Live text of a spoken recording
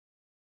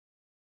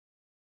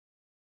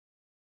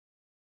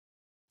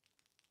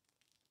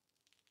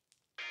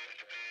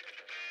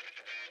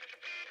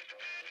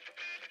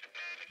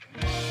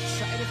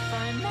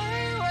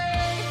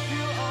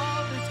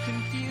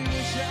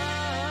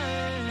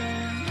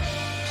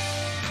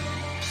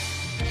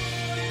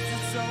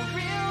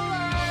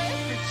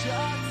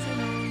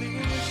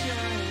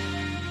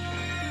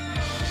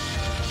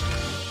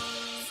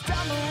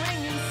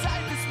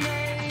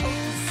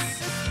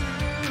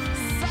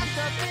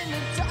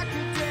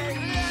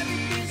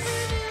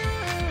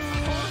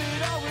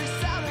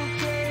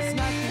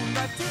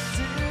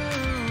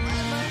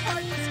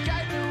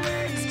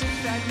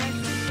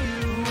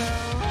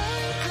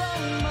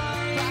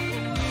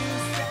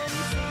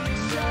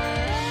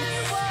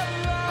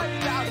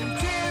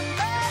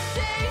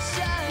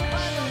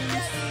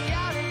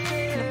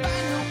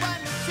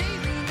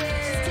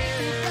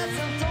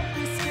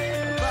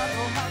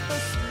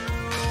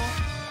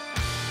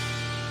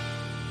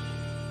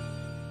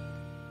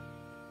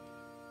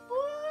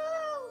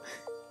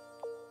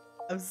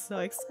I'm so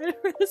excited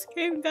for this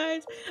game,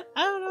 guys.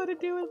 I don't know what to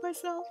do with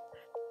myself.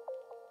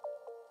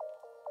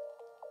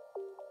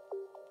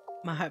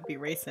 My heart be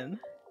racing.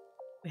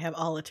 We have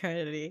all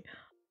eternity.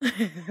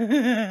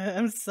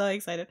 I'm so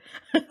excited.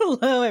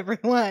 Hello,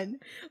 everyone.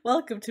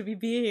 Welcome to me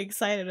being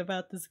excited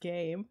about this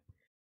game.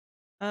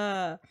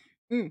 Uh,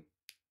 mm.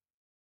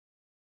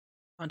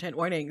 Content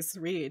warnings.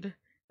 Read.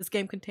 This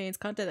game contains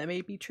content that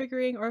may be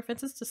triggering or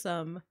offensive to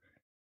some.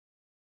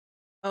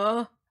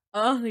 Oh,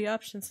 the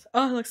options.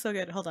 Oh, it looks so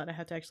good. Hold on, I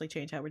have to actually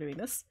change how we're doing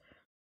this.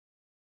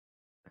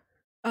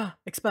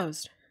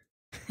 Exposed.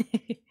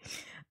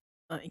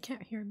 You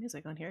can't hear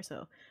music on here,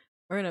 so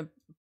we're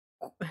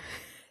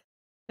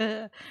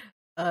gonna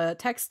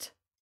text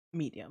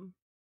medium.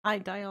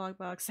 Dialogue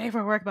box. Save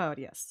for work mode.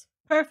 Yes,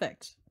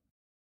 perfect.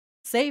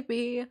 Save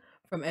me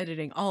from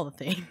editing all the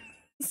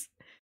things.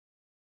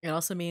 It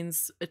also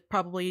means it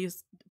probably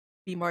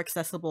be more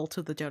accessible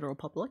to the general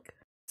public.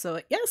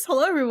 So yes,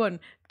 hello everyone.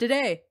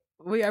 Today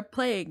we are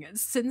playing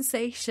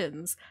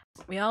Sinsations.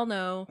 We all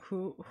know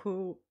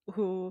who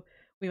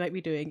we might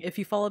be doing. If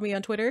you follow me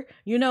on Twitter,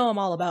 you know I'm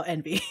all about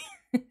envy.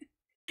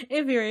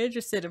 If you're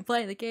interested in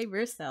playing the game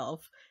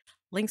yourself,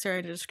 links are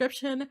in the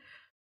description.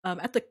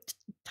 At the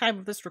time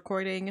of this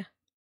recording,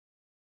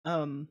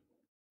 the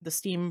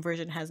Steam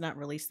version has not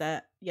released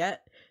that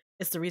yet.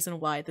 It's the reason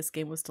why this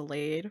game was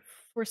delayed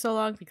for so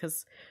long,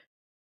 because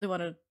they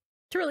wanted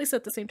to release it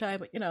at the same time.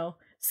 But you know,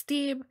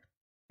 Steam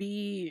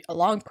be a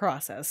long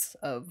process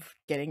of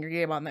getting your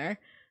game on there.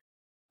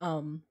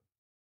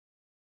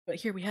 But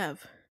here we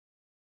have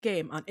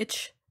game on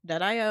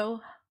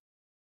itch.io.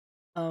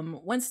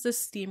 Once the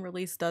Steam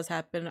release does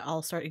happen,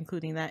 I'll start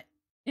including that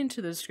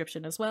into the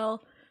description as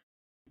well.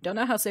 Don't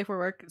know how safe for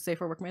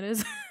workman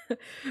is,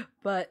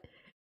 but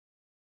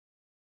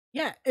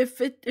yeah,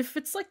 if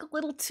it's like a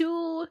little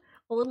too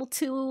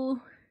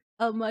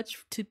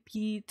much to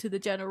be to the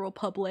general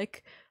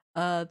public,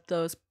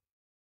 those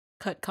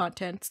cut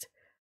content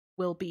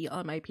will be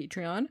on my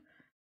Patreon,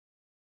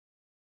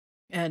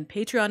 and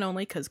Patreon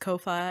only, because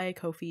Ko-fi,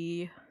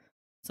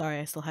 sorry,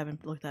 I still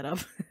haven't looked that up.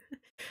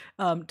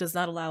 Does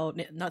not allow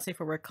not safe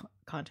for work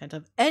content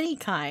of any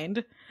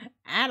kind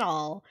at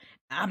all.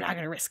 I'm not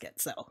gonna risk it,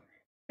 so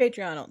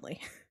Patreon only.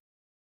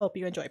 Hope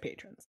you enjoy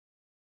patrons.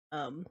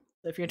 So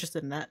if you're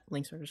interested in that,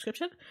 links are in the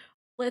description.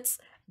 Let's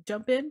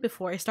jump in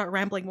before I start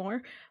rambling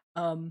more.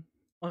 Let's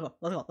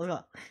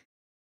go.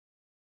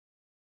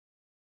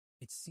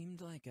 It seemed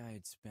like I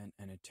had spent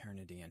an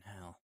eternity in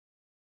hell.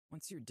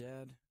 Once you're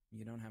dead,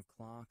 you don't have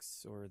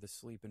clocks or the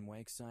sleep and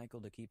wake cycle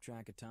to keep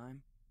track of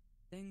time.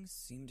 Things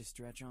seem to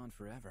stretch on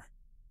forever.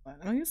 I'm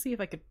gonna see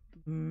if I could.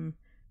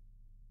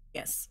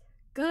 Yes,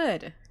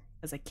 good,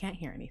 because I can't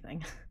hear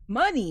anything.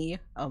 Money.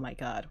 Oh my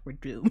god, we're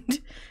doomed.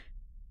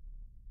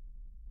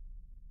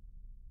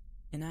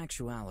 In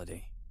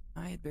actuality,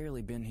 I had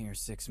barely been here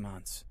 6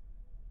 months.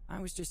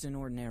 I was just an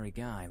ordinary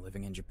guy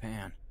living in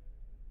Japan.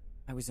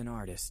 I was an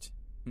artist,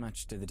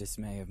 much to the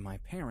dismay of my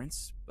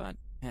parents, but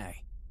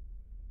hey,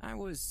 I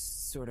was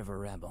sort of a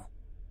rebel.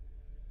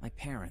 My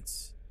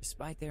parents,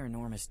 despite their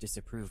enormous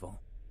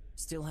disapproval,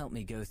 still helped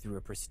me go through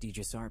a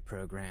prestigious art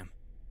program.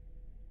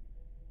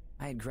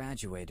 I had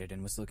graduated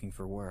and was looking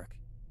for work,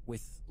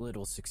 with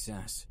little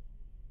success.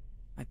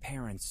 My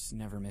parents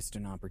never missed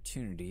an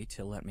opportunity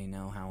to let me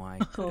know how I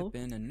could have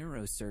been a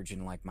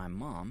neurosurgeon like my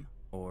mom,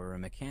 or a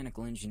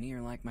mechanical engineer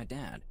like my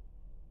dad.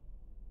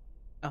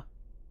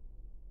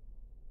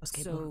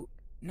 So,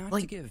 not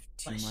to give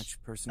too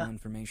much personal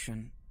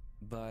information,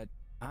 but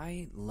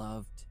I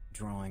loved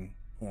drawing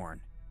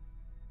porn.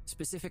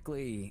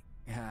 Specifically,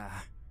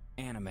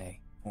 anime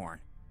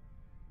porn.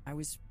 I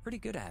was pretty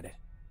good at it.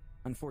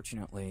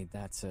 Unfortunately,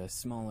 that's a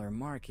smaller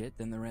market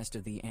than the rest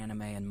of the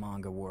anime and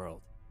manga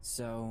world,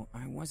 so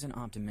I wasn't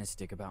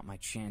optimistic about my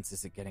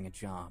chances at getting a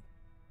job.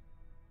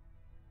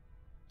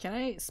 Can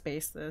I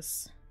space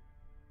this?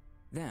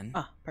 Then,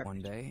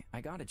 one day,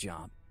 I got a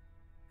job.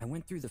 I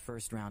went through the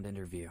first round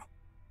interview,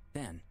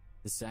 then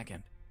the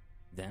second,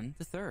 then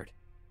the third,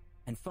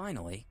 and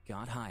finally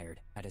got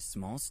hired at a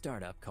small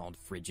startup called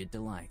Frigid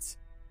Delights,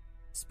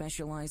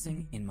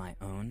 specializing in my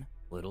own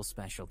little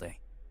specialty.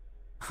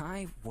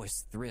 I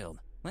was thrilled,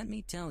 let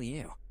me tell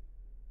you.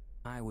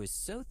 I was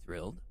so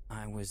thrilled,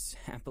 I was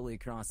happily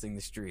crossing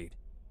the street,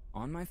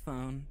 on my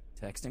phone,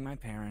 texting my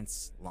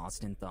parents,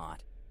 lost in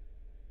thought.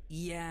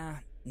 Yeah,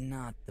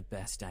 not the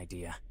best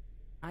idea.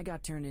 I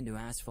got turned into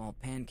asphalt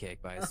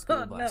pancake by a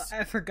school bus. No,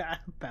 I forgot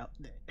about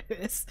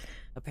this.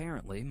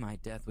 Apparently, my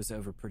death was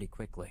over pretty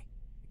quickly,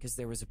 because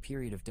there was a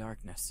period of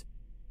darkness.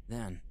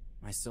 Then,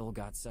 my soul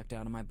got sucked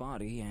out of my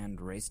body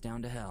and raced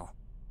down to hell.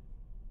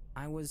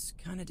 I was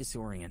kinda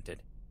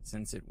disoriented,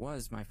 since it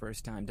was my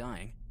first time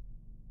dying.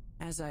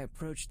 As I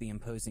approached the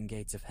imposing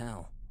gates of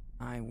hell,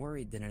 I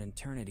worried that an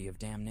eternity of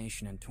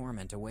damnation and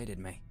torment awaited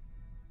me.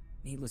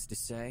 Needless to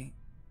say,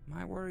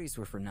 my worries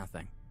were for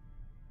nothing.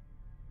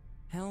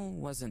 Hell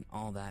wasn't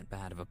all that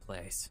bad of a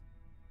place.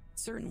 It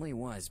certainly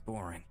was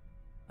boring.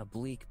 A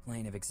bleak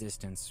plane of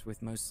existence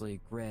with mostly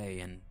gray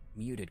and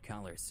muted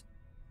colors.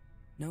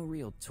 No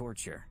real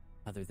torture,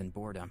 other than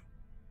boredom.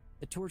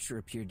 The torture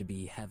appeared to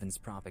be heaven's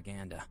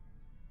propaganda.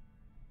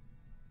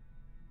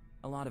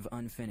 A lot of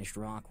unfinished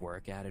rock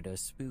work added a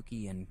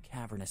spooky and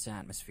cavernous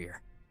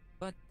atmosphere,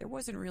 but there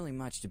wasn't really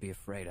much to be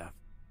afraid of,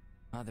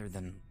 other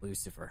than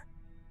Lucifer.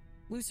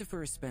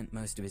 Lucifer spent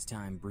most of his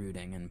time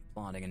brooding and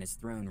plotting in his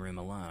throne room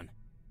alone.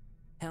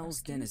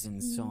 Hell's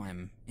denizens saw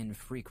him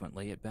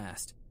infrequently at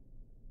best.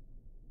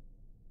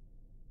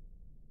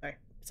 Sorry,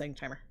 setting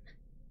timer.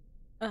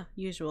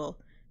 Usual.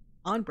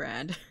 On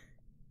brand.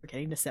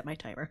 Forgetting to set my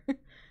timer.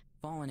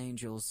 Fallen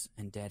angels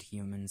and dead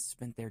humans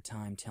spent their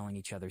time telling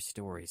each other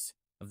stories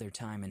of their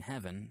time in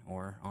heaven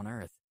or on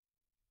earth.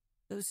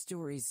 Those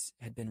stories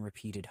had been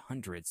repeated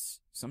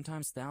hundreds,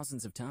 sometimes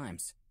thousands of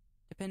times,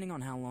 depending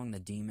on how long the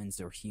demons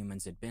or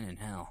humans had been in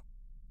hell.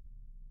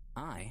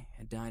 I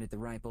had died at the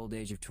ripe old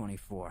age of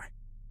 24,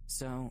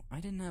 so I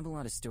didn't have a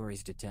lot of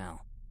stories to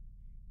tell.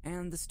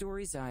 And the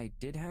stories I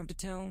did have to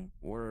tell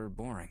were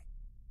boring.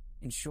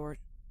 In short,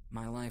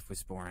 my life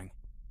was boring,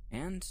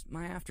 and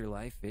my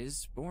afterlife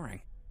is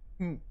boring.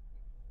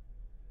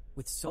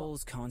 With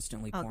souls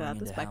constantly pouring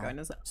into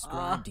hell,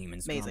 scribe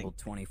demons grumbled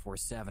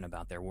 24/7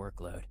 about their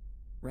workload,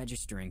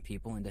 registering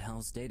people into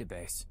hell's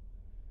database.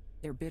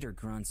 Their bitter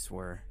grunts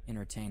were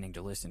entertaining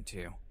to listen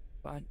to,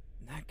 but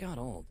that got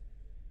old.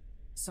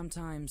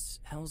 Sometimes,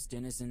 hell's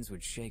denizens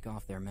would shake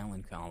off their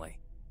melancholy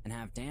and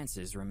have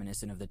dances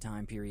reminiscent of the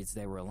time periods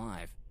they were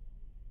alive.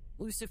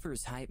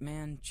 Lucifer's hype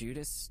man,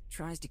 Judas,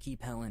 tries to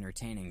keep hell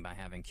entertaining by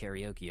having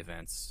karaoke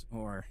events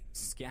or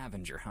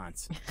scavenger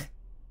hunts.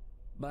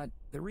 But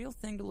the real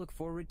thing to look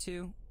forward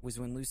to was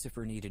when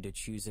Lucifer needed to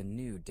choose a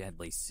new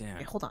deadly sin.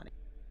 Wait, hold on.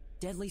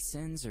 Deadly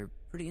sins are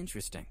pretty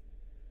interesting.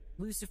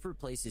 Lucifer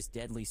places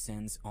deadly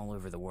sins all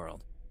over the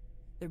world.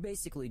 They're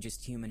basically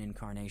just human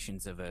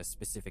incarnations of a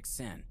specific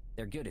sin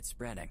they're good at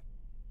spreading.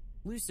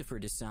 Lucifer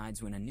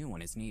decides when a new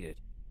one is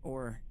needed,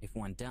 or if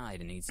one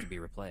died and needs to be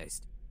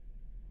replaced.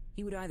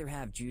 He would either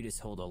have Judas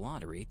hold a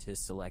lottery to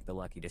select the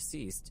lucky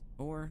deceased,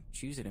 or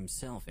choose it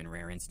himself in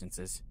rare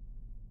instances.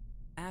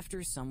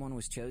 After someone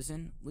was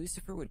chosen,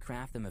 Lucifer would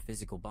craft them a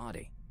physical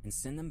body and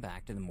send them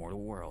back to the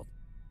mortal world,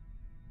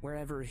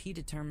 wherever he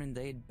determined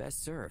they'd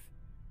best serve.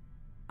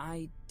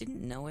 I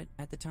didn't know it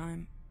at the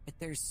time, but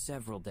there's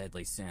several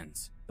deadly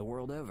sins, the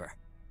world over.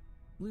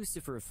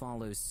 Lucifer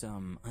follows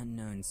some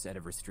unknown set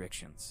of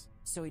restrictions,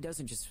 so he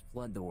doesn't just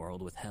flood the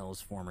world with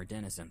hell's former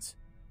denizens.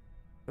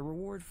 The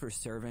reward for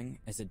serving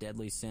as a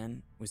deadly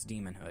sin was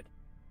demonhood.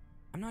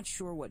 I'm not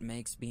sure what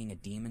makes being a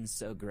demon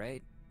so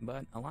great,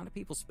 but a lot of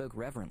people spoke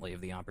reverently of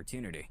the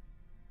opportunity.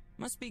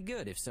 Must be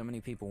good if so many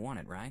people want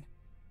it, right?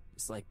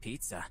 Just like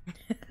pizza.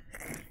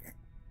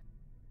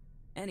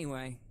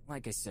 Anyway,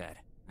 like I said,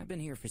 I've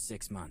been here for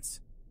 6 months.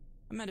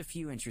 I met a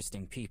few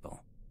interesting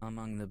people,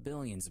 among the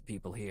billions of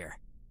people here.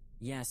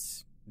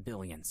 Yes,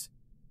 billions.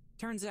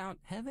 Turns out,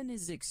 heaven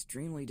is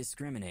extremely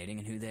discriminating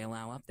in who they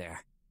allow up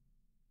there.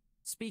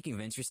 Speaking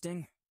of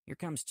interesting, here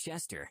comes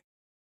Chester.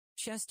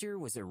 Chester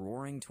was a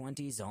roaring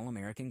 20s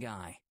all-American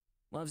guy.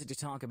 Loves to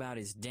talk about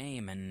his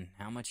dame and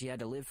how much he had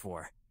to live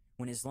for,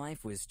 when his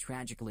life was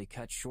tragically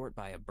cut short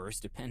by a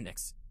burst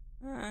appendix.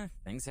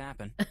 Things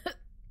happen.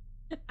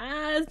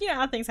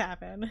 Yeah, things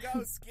happen.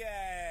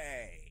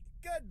 Kosuke!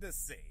 Good to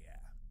see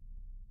ya.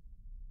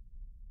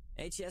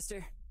 Hey,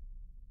 Chester.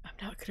 I'm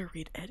not gonna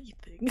read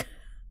anything.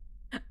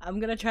 I'm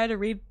gonna try to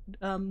read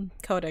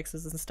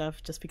codexes and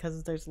stuff just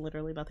because there's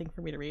literally nothing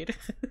for me to read.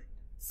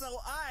 So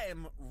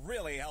I'm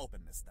really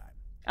helping this time.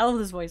 I love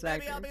this voice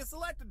actor. Maybe I'll be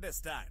selected this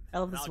time. I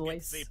love this I'll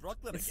voice. Get to see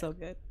Brooklyn It's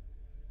again.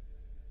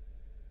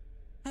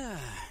 so good.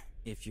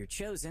 If you're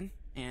chosen,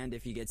 and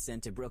if you get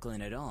sent to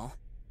Brooklyn at all.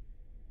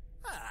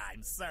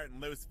 I'm certain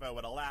Lucifer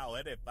would allow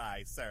it if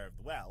I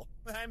served well.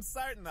 I'm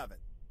certain of it.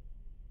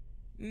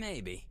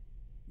 Maybe.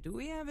 Do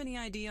we have any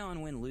idea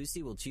on when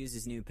Lucy will choose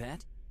his new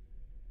pet?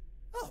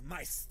 Oh,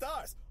 my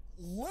stars!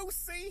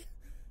 Lucy?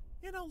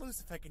 You know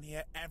Lucifer can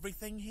hear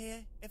everything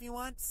here if he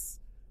wants.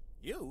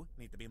 You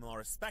need to be more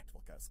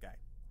respectful, Kosuke.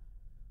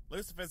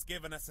 Lucifer's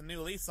given us a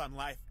new lease on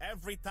life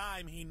every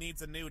time he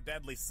needs a new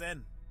deadly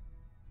sin.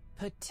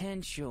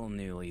 Potential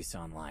new lease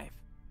on life.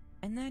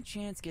 And that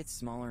chance gets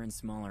smaller and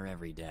smaller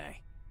every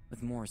day,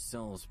 with more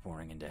souls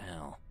pouring into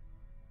hell.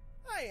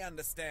 I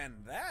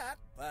understand that,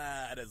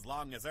 but as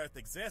long as Earth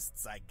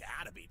exists, I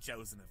gotta be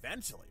chosen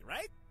eventually,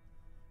 right?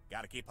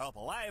 Gotta keep hope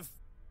alive.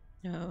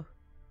 No.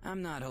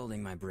 I'm not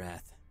holding my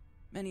breath.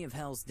 Many of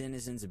Hell's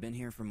denizens have been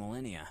here for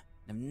millennia,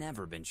 and have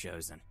never been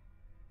chosen.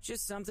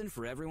 Just something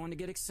for everyone to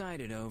get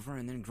excited over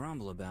and then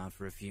grumble about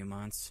for a few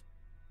months.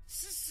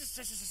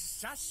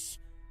 Shush!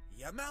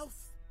 Your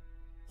mouth!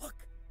 Look!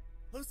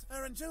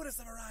 Lucifer and Judas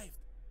have arrived!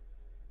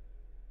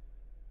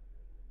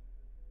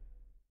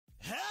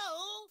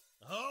 Hell!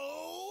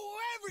 Oh,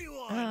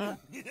 everyone!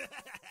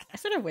 I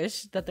sort of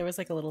wish that there was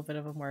like a little bit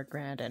of a more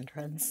grand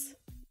entrance.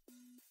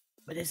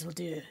 But this will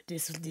do.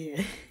 This will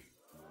do.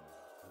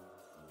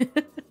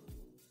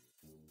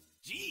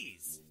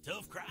 Jeez,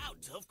 tough crowd.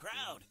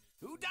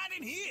 Who died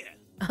in here?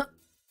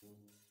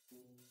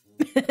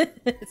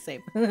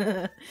 Same.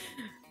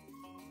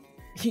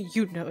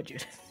 You know,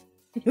 Judith.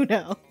 You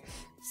know.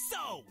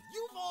 So, you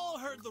all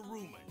heard the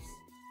rumors,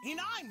 and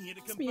I'm here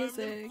to It's confirm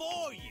them music.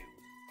 for you.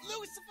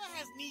 Lucifer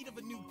has need of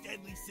a new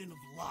deadly sin of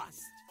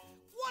lust.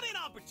 What an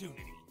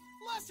opportunity!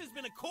 Lust has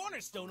been a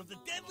cornerstone of the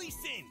deadly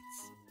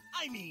sins.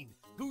 I mean,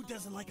 who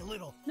doesn't like a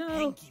little No.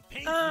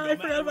 hanky-panky I no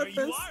forgot matter about where you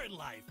this. are in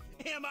life?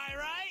 Am I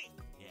right?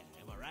 Yeah,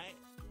 am I right?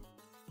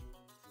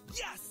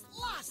 Yes,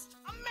 lust!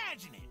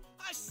 Imagine it!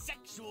 A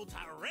sexual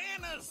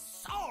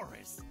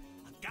tyrannosaurus!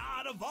 A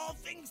god of all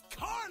things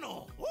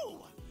carnal!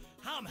 Ooh!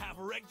 I'm half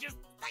a wreck just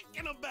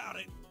thinking about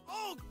it!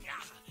 Oh,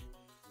 God!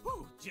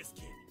 Whew, just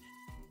kidding.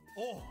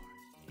 Or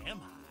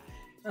am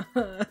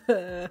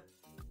I?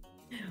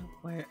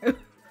 Where?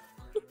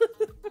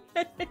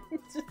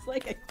 It's just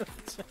like a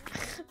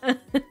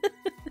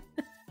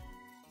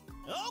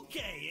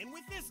Okay, and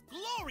with this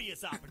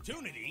glorious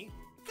opportunity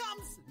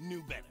comes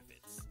new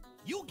benefits.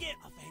 You'll get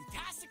a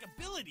fantastic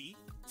ability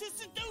to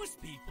seduce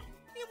people.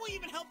 It will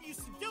even help you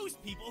seduce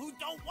people who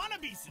don't want to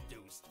be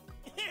seduced.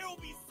 There will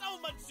be so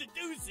much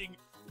seducing.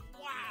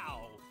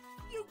 Wow.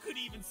 You could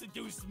even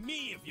seduce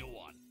me if you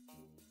want.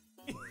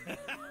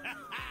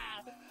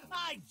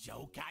 I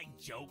joke.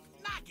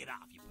 Knock it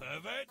off, you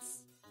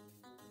perverts.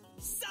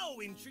 So,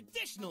 in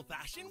traditional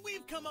fashion,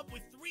 we've come up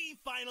with 3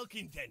 final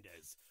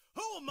contenders.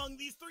 Who among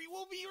these 3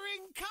 will be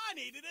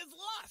reincarnated as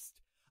lust?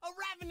 A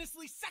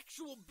ravenously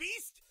sexual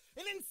beast?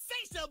 An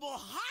insatiable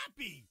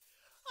harpy?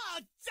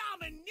 A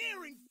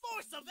domineering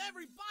force of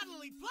every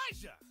bodily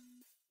pleasure?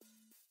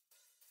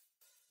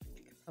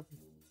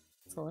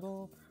 It's a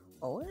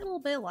little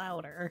bit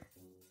louder.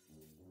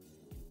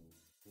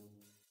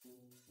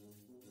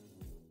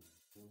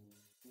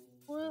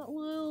 A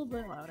little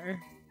bit louder.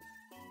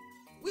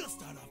 We'll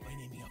start off by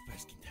naming our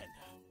first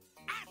contender.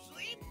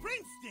 Ashley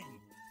Princeton!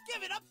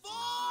 Give it up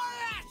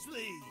for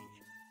Ashley!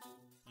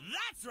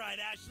 That's right,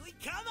 Ashley.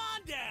 Come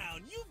on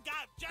down. You've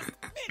got just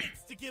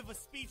minutes to give a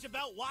speech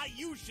about why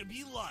you should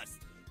be lust.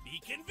 Be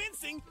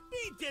convincing.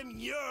 Be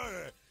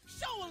demure.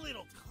 Show a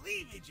little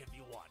cleavage if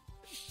you want.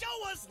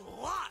 Show us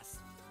lust.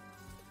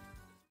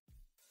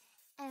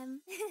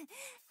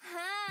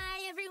 Hi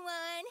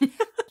everyone.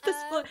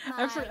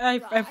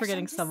 I'm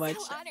forgetting so much,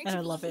 honored and to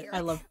I be love it. here.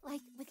 I love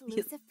like with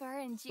Lucifer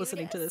and Judas.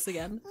 listening to this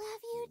again.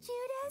 Love you,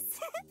 Judas.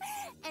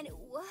 And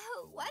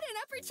whoa, what an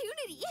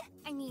opportunity!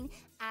 I mean,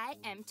 I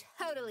am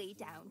totally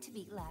down to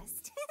be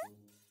lust.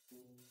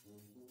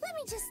 Let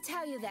me just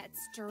tell you that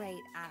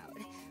straight out.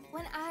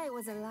 When I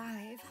was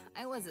alive,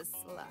 I was a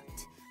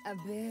slut. A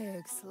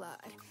big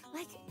slut.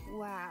 Like,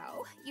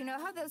 wow. You know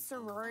how those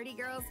sorority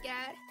girls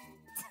get?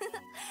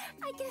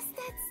 I guess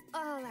that's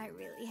all I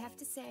really have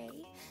to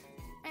say.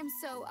 I'm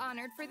so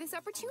honored for this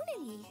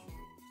opportunity.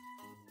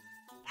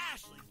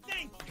 Ashley,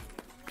 thank you.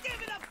 Give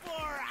it up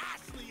for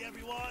Ashley,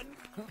 everyone.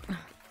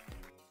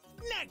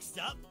 Next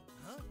up,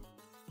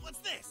 what's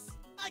this?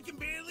 I can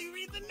barely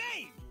read the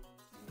name.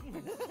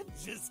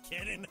 Just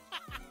kidding.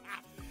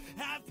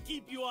 Have to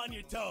keep you on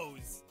your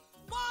toes.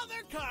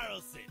 Father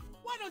Carlson,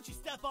 why don't you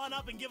step on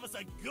up and give us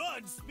a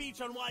good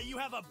speech on why you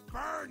have a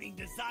burning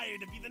desire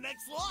to be the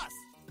next Lust?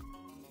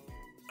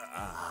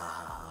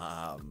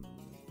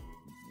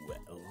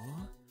 Well,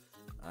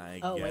 I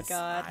Oh my guess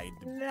God. I'd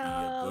be No.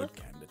 a good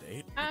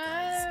candidate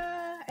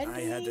because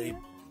I had a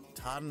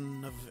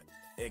ton of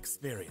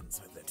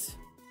experience with it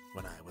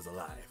when I was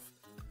alive.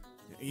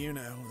 You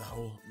know, the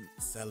whole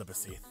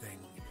celibacy thing.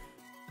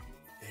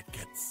 It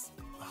gets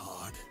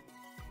hard.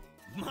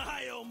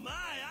 My oh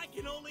my, I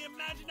can only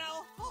imagine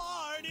how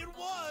hard it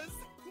was.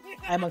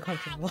 I'm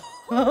uncomfortable.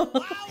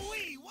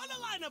 Wowee, what a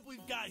lineup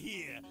we've got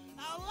here.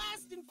 Our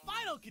last and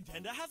final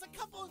contender has a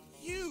couple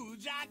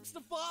huge acts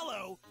to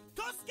follow.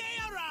 Kosuke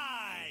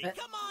Arai,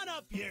 come on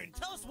up here and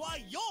tell us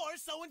why you're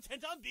so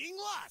intent on being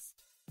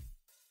lust.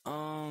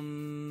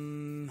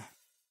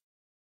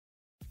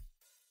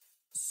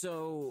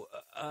 So,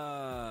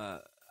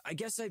 I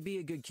guess I'd be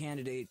a good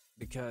candidate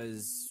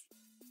because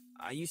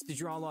I used to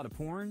draw a lot of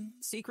porn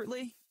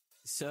secretly,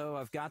 so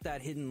I've got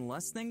that hidden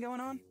lust thing going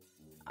on.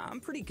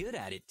 I'm pretty good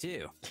at it,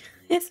 too.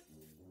 His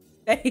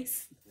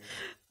face.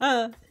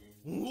 Whoa!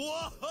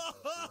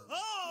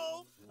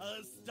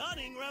 A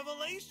stunning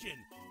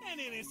revelation. An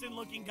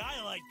innocent-looking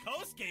guy like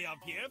Kosuke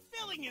up here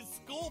filling his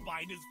school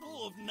binders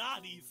full of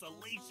naughty,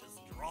 salacious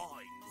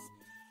drawings.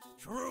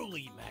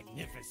 Truly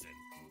magnificent.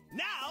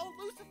 Now,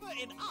 Lucifer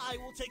and I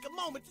will take a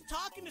moment to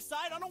talk and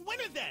decide on a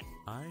winner then.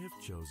 I have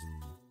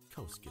chosen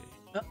Kosuke.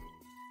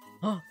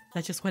 Oh,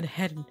 that just went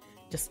ahead and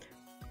just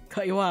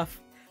cut you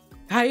off.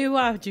 Cut you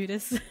off,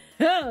 Judas.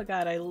 Oh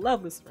God, I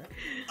love Lucifer.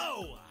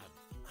 Oh,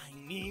 I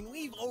mean,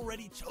 we've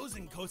already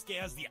chosen Kosuke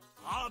as the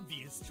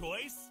obvious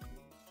choice.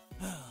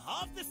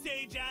 Off the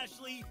stage,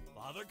 Ashley.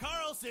 Father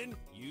Carlson,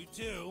 you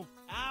too.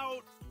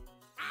 Out.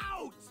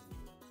 Out!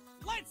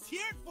 Let's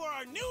hear it for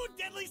our new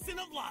deadly sin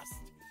of lust.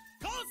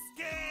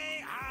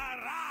 Kosuke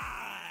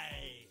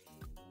Arai!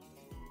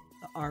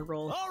 The R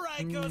roll. All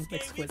right, Kosuke, we've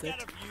exquisite.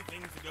 got a few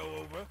things to go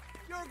over.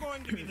 You're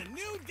going to be the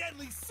new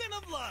deadly sin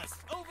of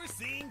lust,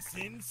 overseeing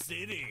Sin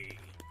City.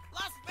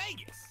 Las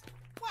Vegas.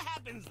 What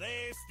happens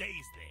there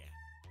stays there.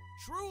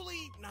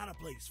 Truly not a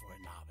place for a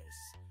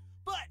novice.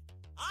 But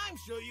I'm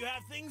sure you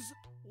have things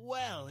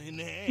well in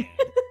hand.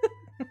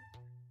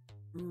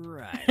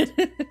 Right.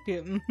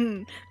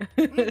 Mhm.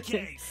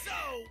 Okay, so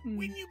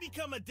when you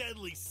become a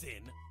deadly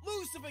sin,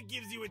 Lucifer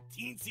gives you a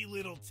teensy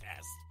little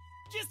test,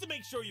 just to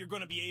make sure you're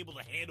going to be able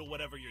to handle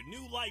whatever your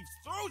new life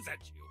throws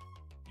at you.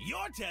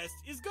 Your test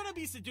is going to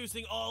be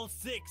seducing all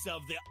 6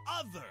 of the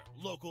other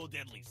local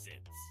deadly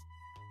sins.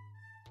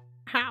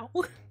 How?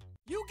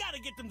 You got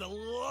to get them to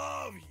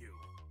love you.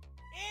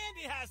 And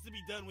it has to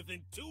be done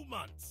within 2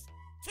 months.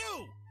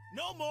 2!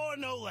 No more,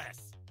 no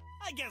less.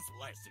 I guess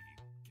less if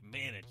you can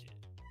manage it.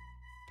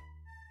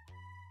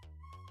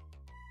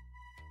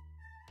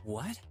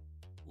 What?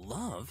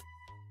 Love?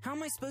 How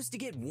am I supposed to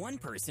get one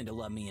person to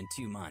love me in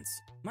 2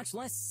 months? Much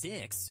less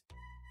 6.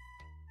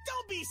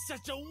 Don't be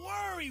such a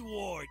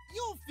worrywart.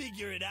 You'll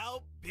figure it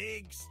out,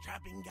 big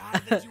strapping guy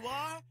that you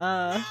are.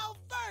 Now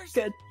first,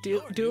 Do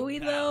your new we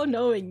power. though,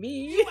 knowing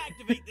me? You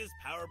activate this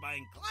power by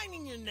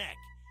inclining your neck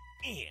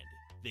and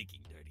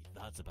thinking dirty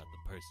thoughts about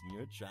the person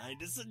you're trying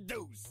to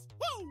seduce.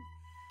 Woo!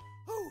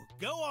 Woo!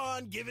 Go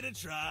on, give it a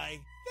try.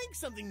 Think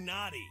something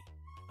naughty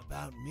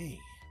about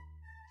me.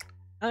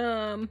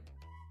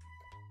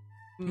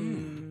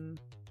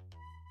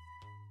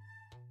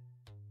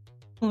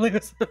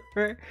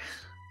 Lucifer.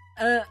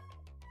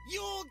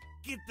 You'll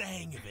get the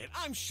hang of it,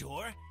 I'm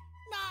sure.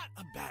 Not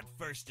a bad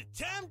first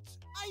attempt.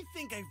 I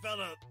think I felt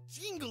a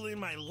jingle in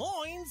my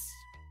loins.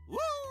 Woo!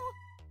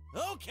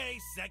 Okay,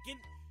 second.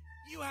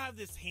 You have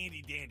this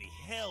handy-dandy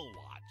hell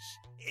watch.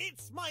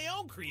 It's my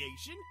own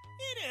creation,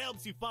 and it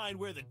helps you find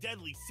where the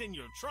deadly sin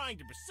you're trying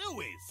to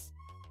pursue is.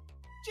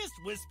 Just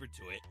whisper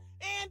to it,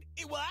 and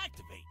it will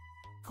activate.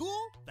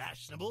 Cool,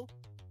 fashionable,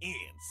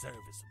 and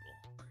serviceable.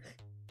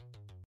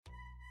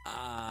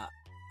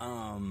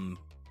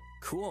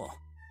 Cool.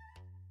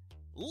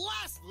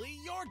 Lastly,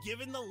 you're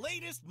given the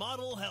latest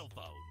model hell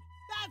phone.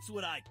 That's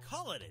what I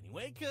call it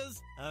anyway, cause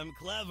I'm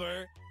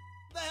clever.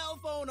 The hell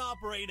phone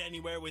operate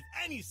anywhere with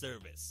any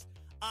service.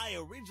 I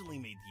originally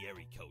made the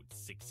area code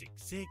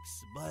 666,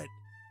 but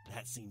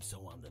that seems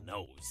so on the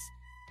nose.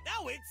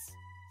 Now it's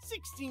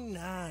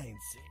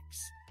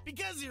 1696,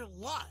 because you're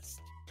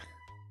lost.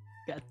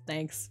 God,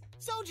 thanks.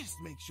 So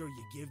just make sure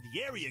you give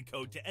the area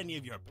code to any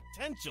of your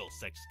potential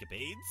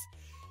sexcapades,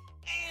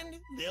 and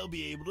they'll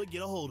be able to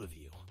get a hold of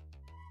you.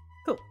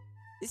 Cool.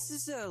 This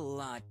is a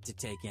lot to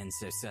take in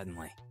so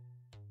suddenly.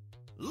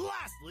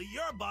 Lastly,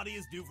 your body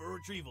is due for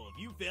retrieval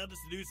if you fail to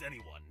seduce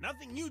anyone.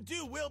 Nothing you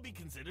do will be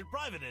considered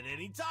private at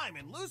any time,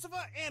 and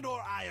Lucifer and or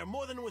I are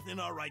more than within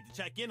our right to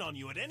check in on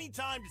you at any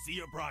time to see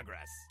your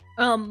progress.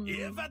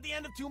 If at the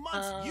end of 2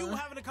 months you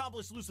haven't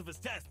accomplished Lucifer's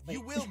test,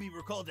 you will be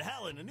recalled to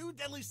hell and a new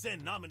deadly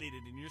sin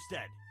nominated in your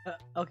stead.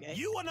 Okay.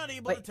 You are not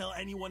able to tell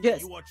anyone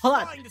Yes, that you are hold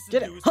on. trying to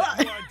Did it. seduce Hold that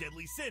on. you are a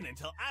deadly sin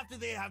until after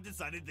they have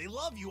decided they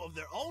love you of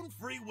their own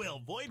free will,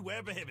 void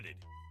where prohibited.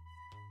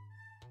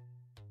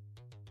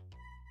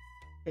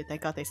 Okay,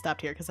 thank God they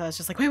stopped here, because I was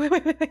just like,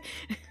 wait.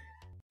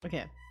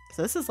 Okay,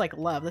 so this is like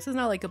love. This is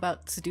not like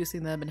about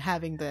seducing them and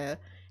having the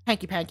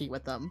hanky-panky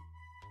with them.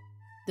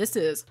 This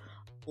is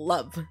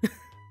love.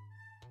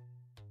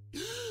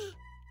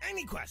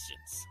 Any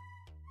questions?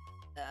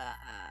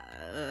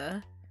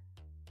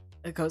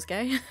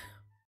 Kosuke?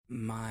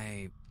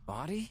 My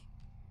body?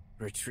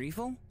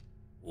 Retrieval?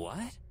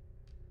 What?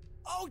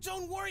 Oh,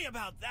 don't worry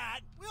about that.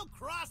 We'll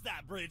cross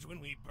that bridge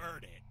when we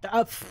burn it.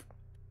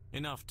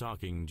 Enough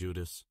talking,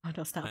 Judas. Oh,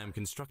 no, stop. I am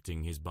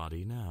constructing his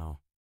body now.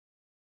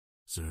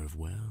 Serve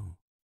well,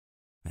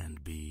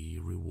 and be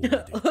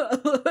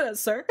rewarded.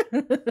 Sir?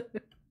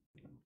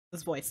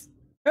 This voice.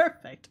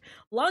 Perfect.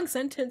 Long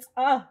sentence.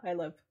 Ah, I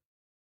love.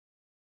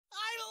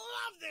 I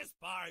love this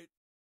part.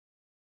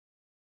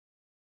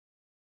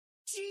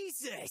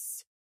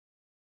 Jesus!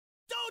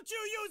 Don't you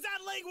use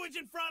that language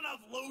in front of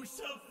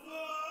Lucifer!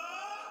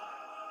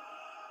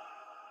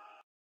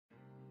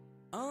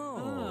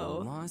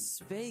 Oh,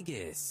 Las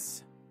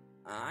Vegas.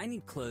 I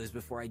need clothes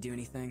before I do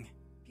anything.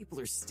 People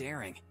are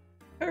staring.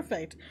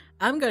 Perfect.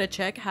 I'm gonna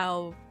check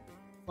how,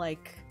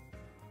 like,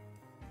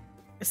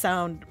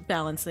 sound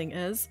balancing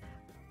is.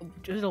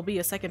 It'll be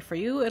a second for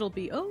you. It'll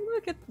be, oh,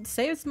 look, it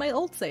saves my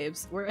old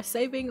saves. We're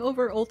saving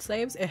over old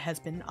saves. It has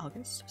been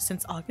August,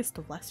 since August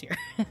of last year.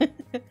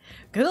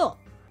 Cool.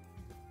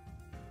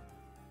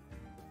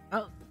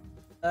 Oh,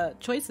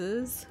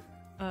 choices.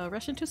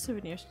 Rush into a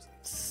souvenir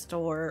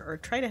store or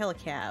try to hail a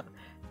cab.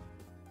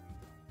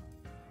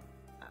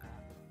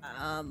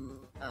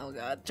 Oh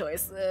god,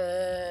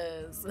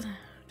 choices.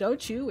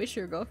 Don't you wish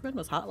your girlfriend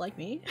was hot like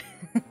me?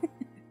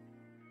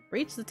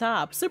 Reach the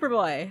top.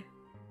 Superboy.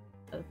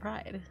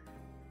 Pride.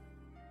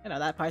 I know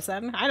that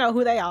person. I know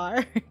who they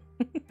are.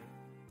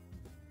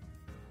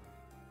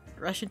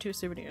 Rush into a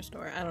souvenir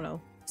store. I don't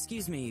know.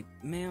 Excuse me,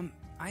 ma'am.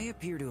 I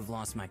appear to have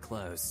lost my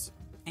clothes.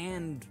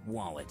 And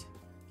wallet.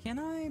 Can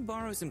I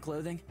borrow some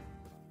clothing?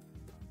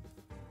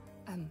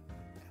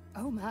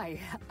 Oh my.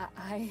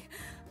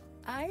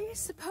 I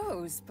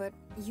suppose, but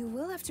you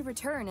will have to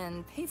return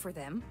and pay for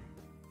them.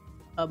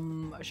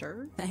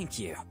 Sure. Thank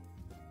you.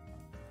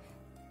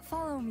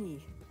 Follow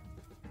me.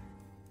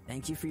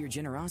 Thank you for your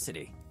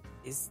generosity.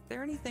 Is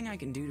there anything I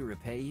can do to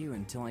repay you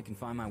until I can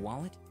find my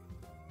wallet?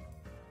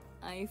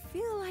 I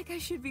feel like I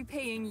should be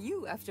paying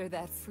you after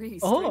that free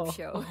strip Oh.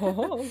 show.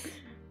 Oh.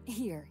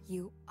 Here,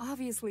 you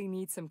obviously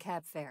need some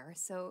cab fare,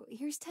 so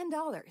here's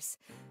 $10.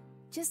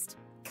 Just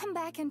come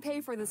back and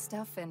pay for the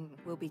stuff and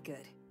we'll be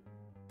good.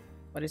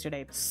 What is your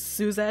name?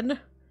 Susan?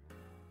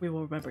 We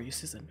will remember you,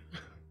 Susan.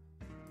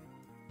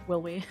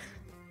 Will we?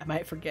 I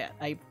might forget.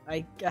 I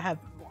have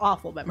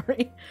awful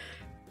memory.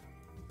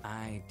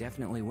 I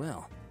definitely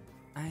will.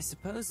 I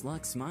suppose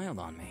luck smiled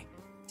on me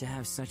to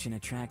have such an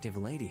attractive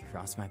lady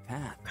cross my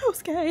path.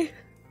 Kosuke!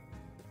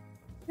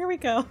 Here we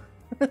go.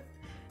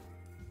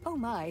 Oh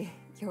my,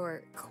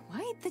 you're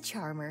quite the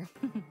charmer.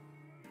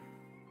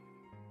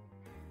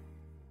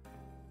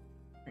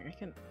 I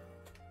can...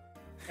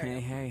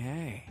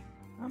 Hey.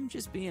 I'm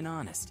just being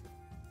honest.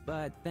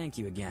 But thank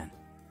you again.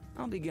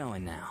 I'll be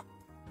going now.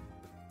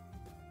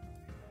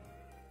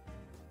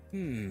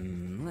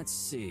 Let's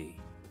see.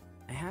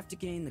 I have to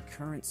gain the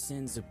current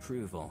sin's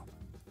approval.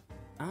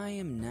 I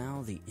am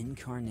now the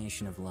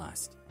incarnation of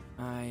lust.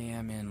 I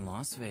am in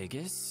Las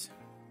Vegas,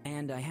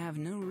 and I have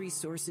no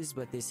resources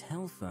but this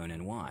hell phone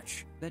and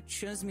watch that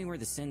shows me where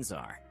the sins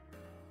are.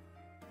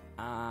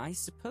 I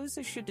suppose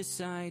I should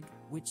decide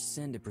which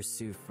sin to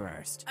pursue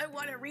first. I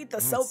want to read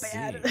this Let's so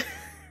bad.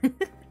 see.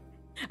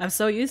 I'm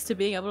so used to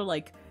being able to,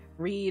 like,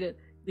 read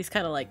these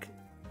kind of, like,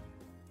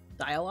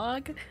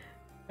 dialogue,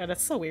 and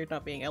it's so weird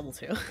not being able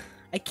to.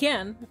 I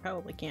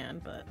probably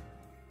can, but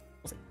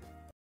we'll see.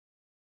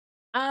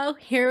 Oh,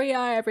 here we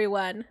are,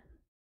 everyone.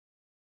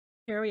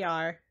 Here we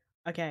are.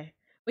 Okay,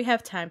 we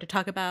have time to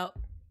talk about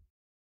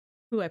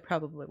who I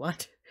probably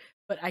want,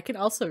 but I can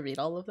also read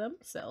all of them,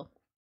 so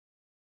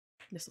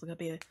this will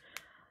be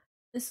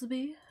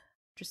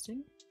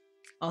interesting.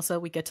 Also,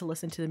 we get to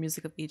listen to the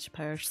music of each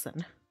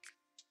person.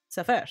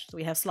 So first,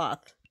 we have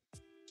Sloth.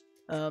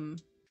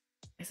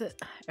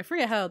 I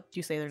forget how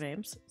you say their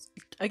names.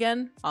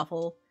 Again,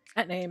 awful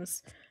at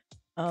names.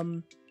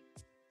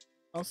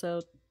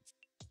 Also,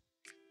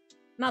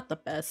 not the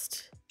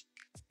best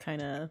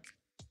kind of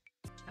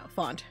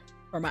font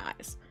for my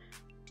eyes.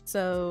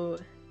 So,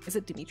 is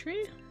it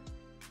Dimitri?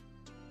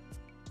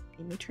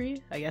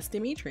 Dimitri? I guess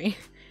Dimitri.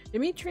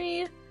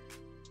 Dimitri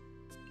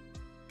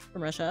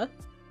from Russia.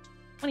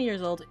 20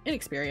 years old,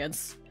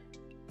 inexperienced.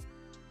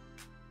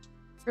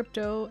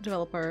 Crypto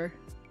developer,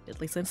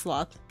 Deadly Sin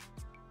Sloth.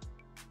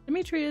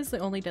 Dimitri is the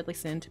only Deadly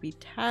Sin to be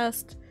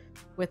tasked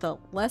with a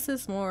less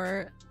is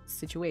more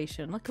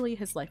situation. Luckily,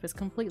 his life is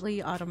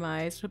completely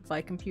automized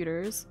by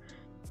computers,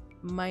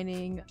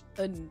 mining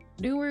a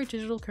newer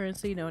digital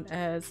currency known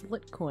as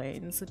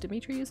Litcoins.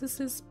 Dimitri uses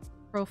his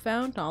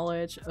profound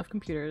knowledge of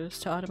computers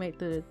to automate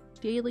the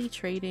daily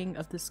trading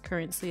of this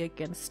currency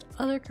against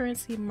other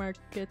currency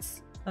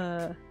markets.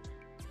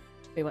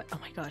 Wait, what? Oh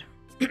my god.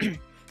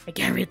 I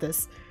can't read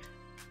this.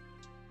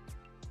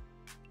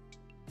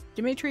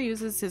 Dimitri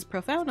uses his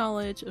profound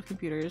knowledge of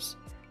computers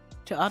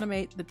to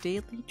automate the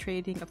daily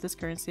trading of this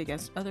currency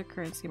against other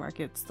currency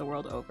markets the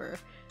world over.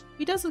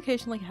 He does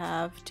occasionally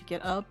have to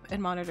get up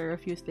and monitor a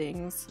few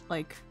things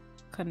like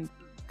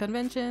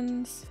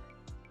conventions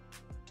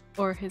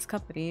or his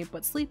company,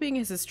 but sleeping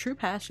is his true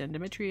passion.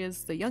 Dimitri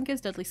is the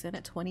youngest Deadly Sin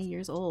at 20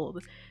 years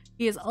old.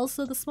 He is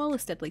also the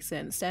smallest Deadly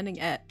Sin, standing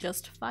at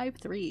just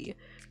 5'3",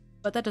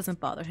 but that doesn't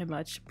bother him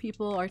much.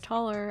 People are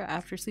taller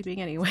after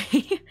sleeping anyway.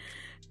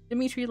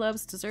 Dimitri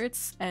loves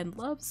desserts and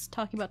loves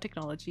talking about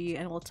technology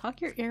and will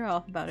talk your ear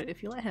off about it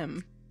if you let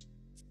him.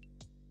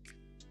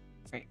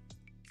 Right.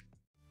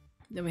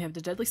 Then we have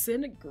the Deadly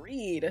Sin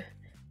Greed.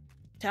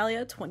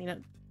 Talia,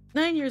 29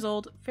 years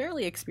old,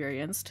 fairly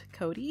experienced.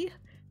 Cody,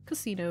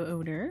 casino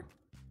owner.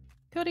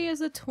 Cody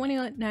is a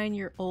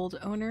 29-year-old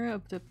owner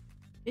of the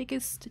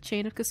biggest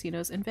chain of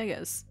casinos in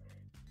Vegas.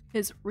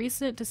 His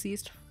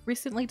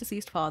recently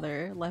deceased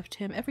father left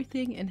him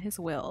everything in his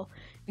will,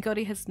 and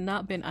Cody has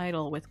not been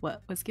idle with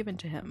what was given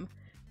to him.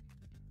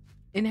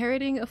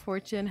 Inheriting a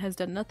fortune has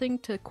done nothing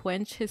to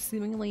quench his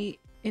seemingly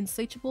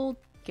insatiable,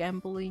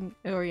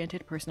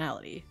 gambling-oriented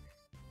personality.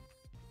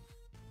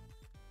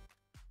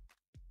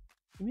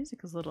 The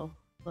music is a little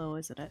low,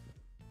 isn't it?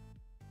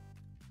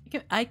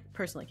 I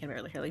personally can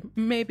barely hear it.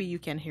 Maybe you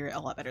can hear it a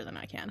lot better than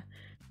I can.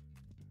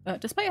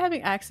 Despite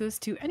having access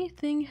to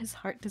anything his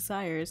heart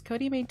desires,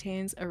 Cody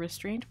maintains a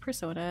restrained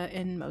persona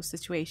in most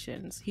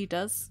situations. He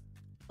does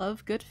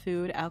love good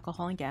food,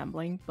 alcohol, and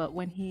gambling, but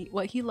what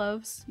he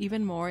loves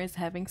even more is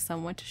having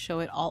someone to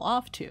show it all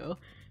off to.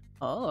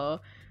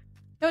 Oh.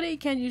 Cody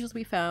can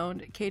usually be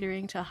found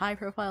catering to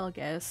high-profile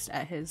guests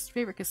at his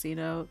favorite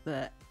casino,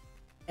 the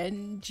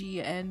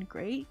NGN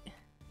Great.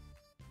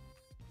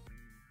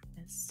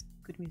 Yes,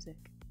 good music.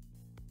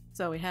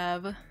 So we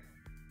have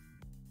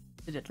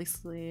the Deadly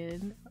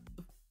Sin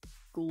of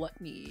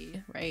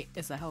Gluttony, right?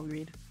 Is that how we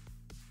read?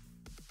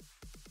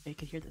 You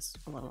can hear this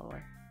a little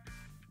lower.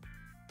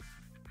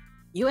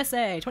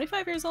 USA,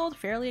 25 years old,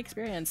 fairly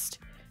experienced.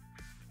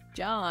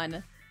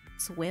 John,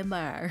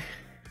 swimmer.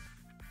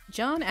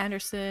 John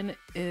Anderson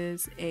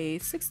is a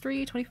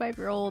 6'3",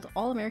 25-year-old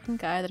all-American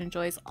guy that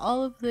enjoys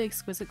all of the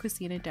exquisite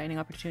cuisine and dining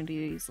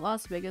opportunities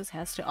Las Vegas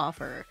has to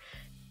offer.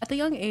 At the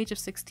young age of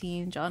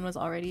 16, John was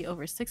already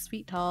over 6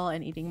 feet tall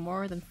and eating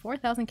more than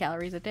 4,000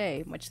 calories a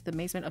day, much to the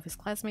amazement of his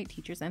classmate,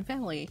 teachers, and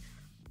family.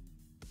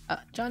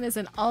 John is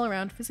an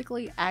all-around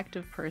physically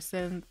active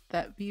person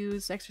that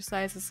views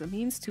exercise as a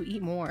means to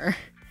eat more.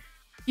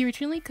 He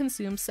routinely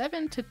consumes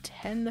 7,000 to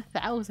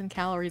 10,000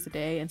 calories a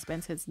day and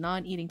spends his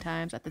non-eating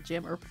times at the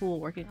gym or pool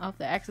working off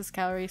the excess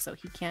calories so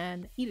he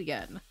can eat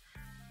again.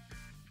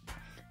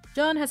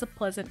 John has a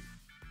pleasant,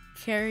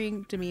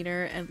 caring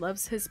demeanor and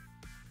loves his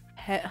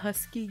pet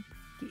husky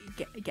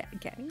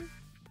gang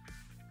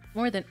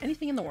more than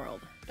anything in the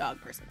world. Dog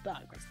person.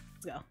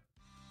 Let's go.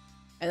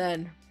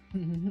 And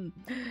then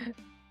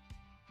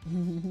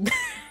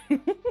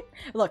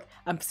look,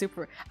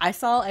 I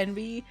saw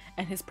Envy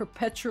and his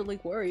perpetually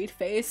worried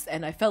face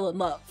and I fell in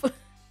love.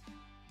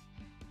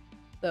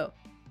 So,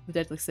 the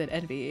deadly sin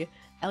Envy.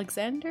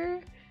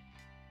 Alexander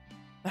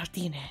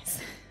Martinez.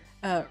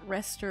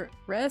 Restaurateur?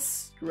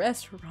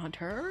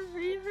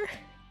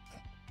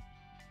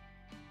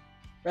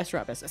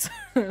 Restaurant business.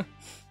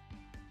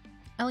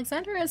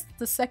 Alexander is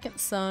the second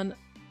son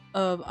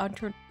of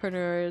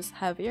entrepreneurs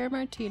Javier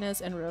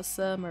Martinez and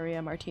Rosa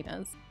Maria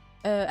Martinez.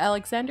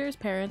 Alexander's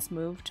parents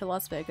moved to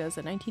Las Vegas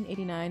in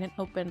 1989 and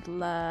opened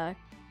I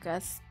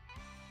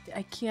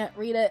can't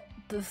read it.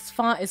 This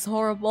font is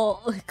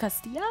horrible.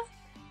 Castilla?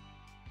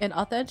 An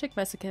authentic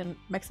Mexican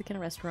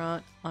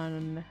restaurant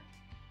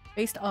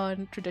based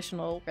on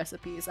traditional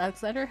recipes.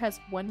 Alexander has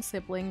one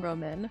sibling,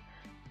 Roman,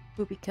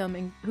 who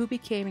became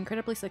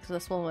incredibly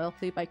successful and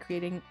wealthy by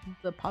creating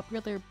the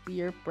popular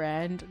beer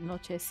brand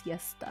Noche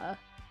Siesta.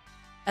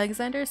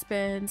 Alexander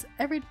spends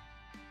every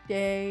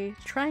day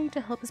trying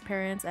to help his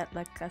parents at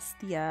La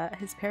Castilla.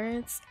 His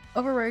parents,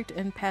 overworked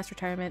and past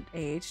retirement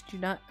age, do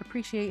not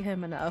appreciate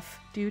him enough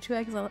due to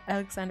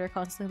Alexander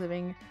constantly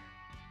living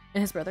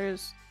in his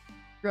brother's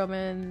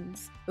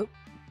Roman's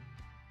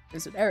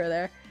there's an error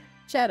there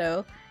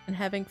shadow and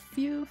having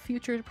few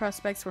future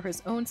prospects for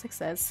his own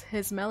success.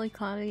 His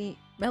melancholic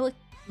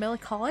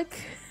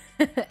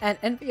and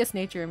envious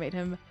nature made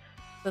him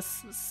the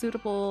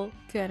suitable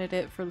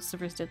candidate for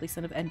Lucifer's deadly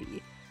sin of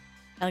envy.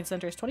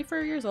 Alexander is 24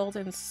 years old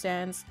and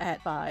stands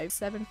at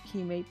 5'7".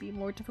 He may be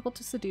more difficult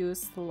to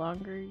seduce the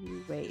longer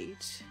you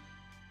wait.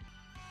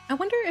 I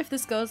wonder if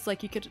this goes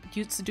like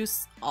you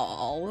seduce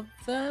all of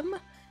them,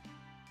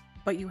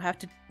 but you have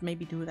to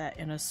maybe do that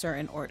in a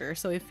certain order.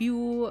 So if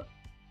you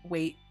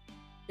wait,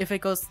 if it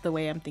goes the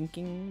way I'm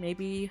thinking,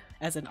 maybe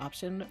as an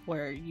option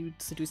where you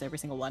seduce every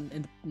single one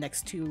in the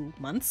next 2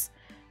 months.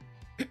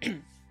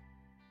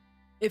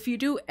 If you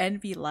do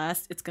envy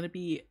last, it's gonna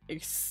be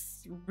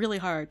really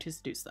hard to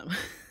seduce them.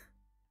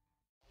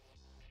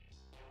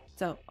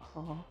 So,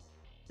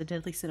 the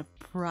deadly sin of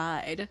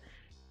pride.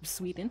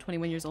 Sweden,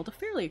 21 years old, a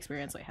fairly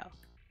experienced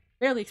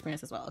fairly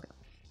experienced as well.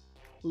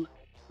 Okay.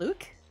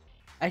 Luke?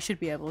 I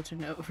should be able to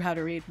know how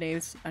to read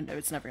names. I know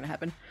it's never gonna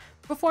happen.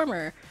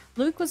 Performer.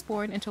 Luke was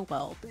born into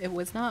wealth. It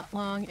was not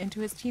long into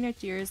his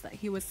teenage years that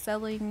he was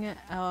selling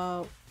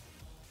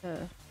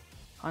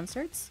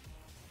concerts.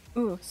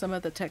 Ooh, some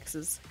of the text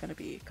is gonna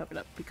be covered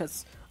up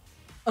because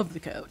of the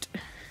code.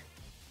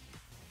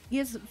 He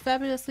is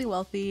fabulously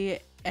wealthy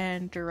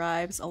and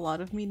derives a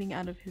lot of meaning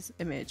out of his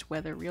image,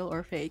 whether real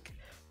or fake.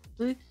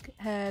 Luke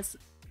has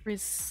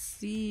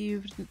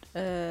received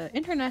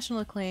international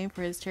acclaim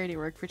for his charity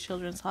work for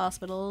children's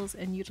hospitals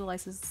and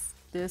utilizes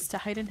this to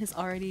heighten his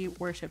already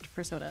worshipped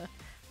persona.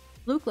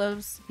 Luke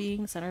loves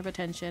being the center of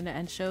attention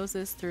and shows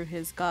this through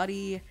his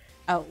gaudy,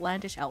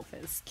 outlandish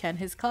outfits. Can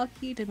his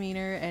cocky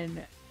demeanor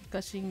and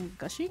gushing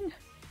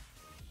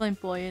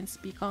flamboyance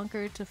be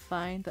conquered to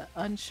find the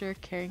unsure,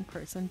 caring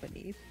person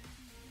beneath?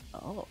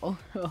 Oh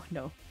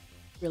no.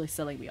 Really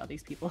selling me on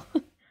these people.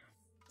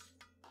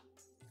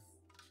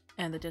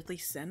 And the deadly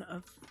sin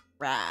of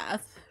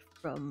wrath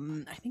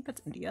from, I think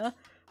that's India.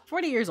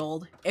 40 years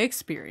old,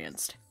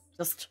 experienced.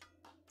 Just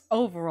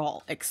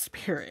overall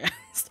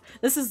experienced.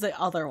 This is the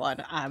other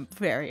one I'm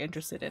very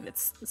interested in.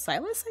 It's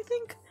Silas, I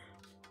think?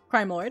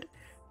 Crime lord.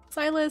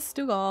 Silas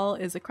Dugal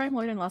is a crime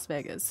lord in Las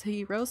Vegas.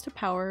 He rose to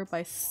power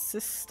by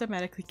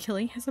systematically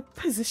killing his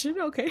opposition.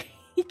 Okay.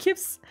 He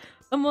keeps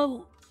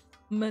a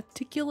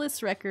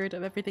meticulous record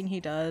of everything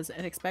he does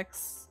and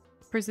expects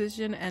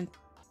precision and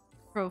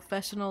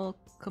professional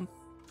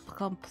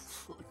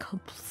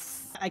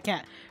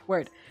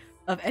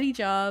of any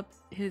job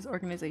his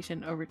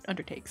organization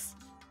undertakes.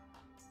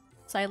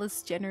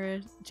 Silas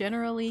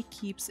generally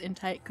keeps in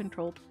tight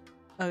controlled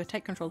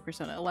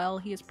persona. While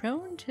he is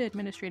prone to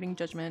administrating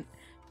judgment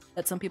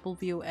that some people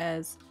view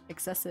as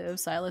excessive,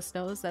 Silas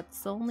knows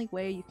that's the only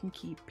way you can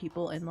keep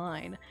people in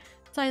line.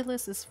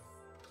 Silas is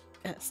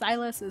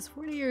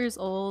 40 years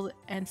old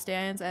and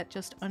stands at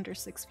just under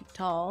 6 feet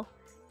tall.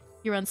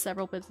 He runs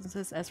several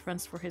businesses as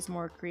fronts for his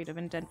more creative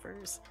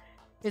endeavors.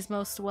 His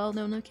most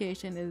well-known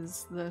location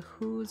is the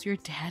Who's Your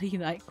Daddy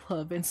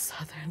nightclub in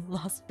southern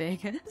Las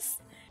Vegas.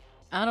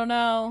 I don't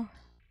know.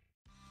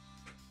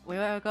 We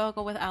gotta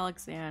go with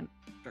Alexander.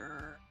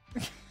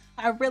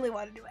 I really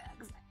want to do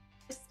Alexander.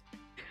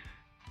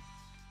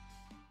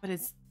 But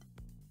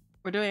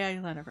we're doing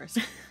Alexander first.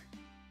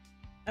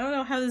 I don't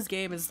know how this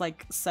game is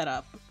like set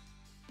up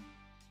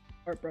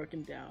or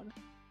broken down.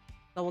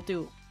 So we'll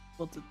do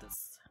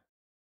this.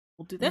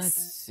 We'll do this.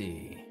 Let's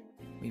see.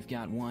 We've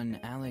got one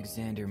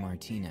Alexander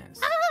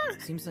Martinez.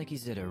 Seems like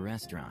he's at a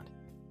restaurant.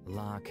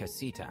 La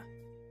Casita.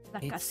 La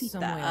It's Casita.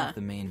 some way off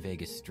the main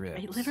Vegas strip.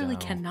 I literally so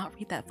cannot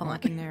read that font.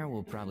 walking there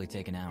will probably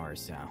take an hour or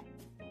so.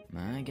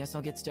 I guess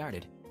I'll get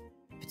started.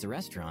 If it's a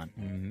restaurant,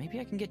 maybe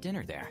I can get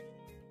dinner there.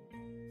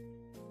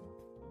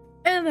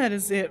 And that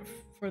is it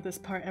for this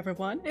part,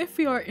 everyone. If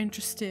you are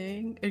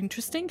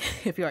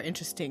if you are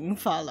interesting,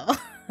 follow.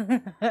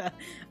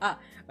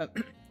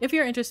 If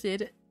you're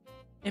interested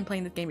in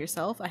playing the game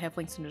yourself, I have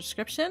links in the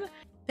description.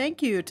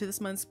 Thank you to this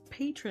month's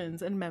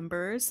patrons and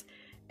members.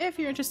 If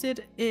you're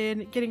interested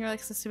in getting early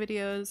access to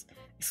videos,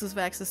 exclusive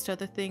access to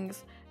other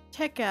things,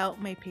 check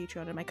out my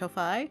Patreon and my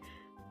Ko-Fi.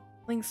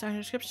 Links are in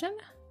the description.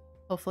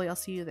 Hopefully I'll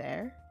see you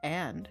there,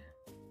 and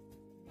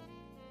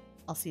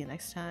I'll see you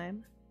next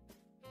time.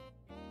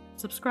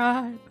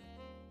 Subscribe.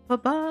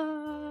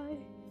 Bye-bye.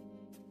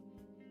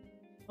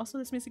 Also,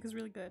 this music is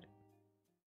really good.